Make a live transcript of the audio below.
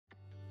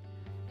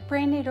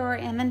Brand new to our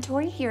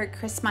inventory here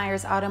at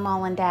Myers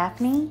Automall in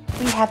Daphne,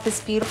 we have this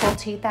beautiful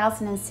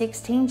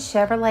 2016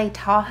 Chevrolet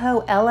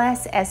Tahoe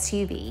LS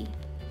SUV.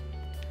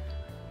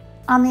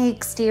 On the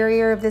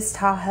exterior of this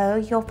Tahoe,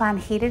 you'll find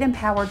heated and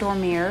power door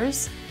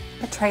mirrors,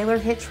 a trailer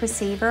hitch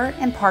receiver,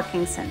 and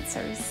parking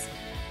sensors.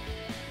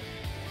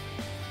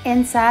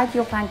 Inside,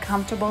 you'll find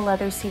comfortable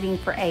leather seating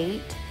for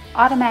 8,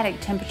 automatic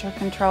temperature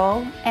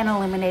control, and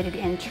illuminated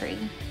entry.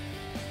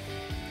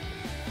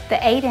 The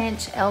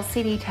 8-inch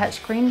LCD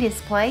touchscreen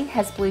display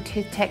has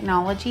Bluetooth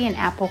technology and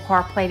Apple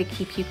CarPlay to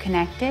keep you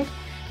connected,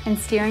 and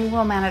steering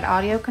wheel mounted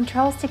audio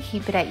controls to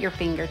keep it at your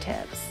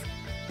fingertips.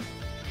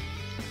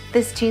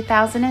 This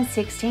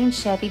 2016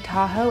 Chevy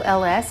Tahoe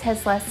LS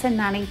has less than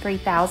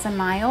 93,000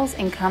 miles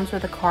and comes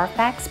with a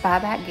Carfax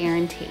buyback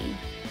guarantee.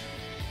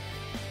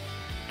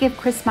 Give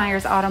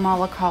Myers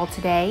Automall a call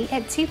today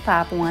at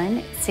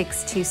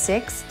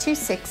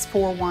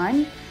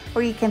 251-626-2641,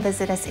 or you can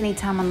visit us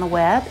anytime on the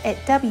web at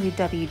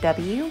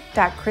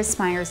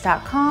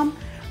www.chrismyers.com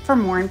for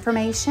more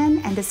information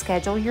and to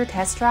schedule your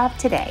test drive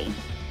today.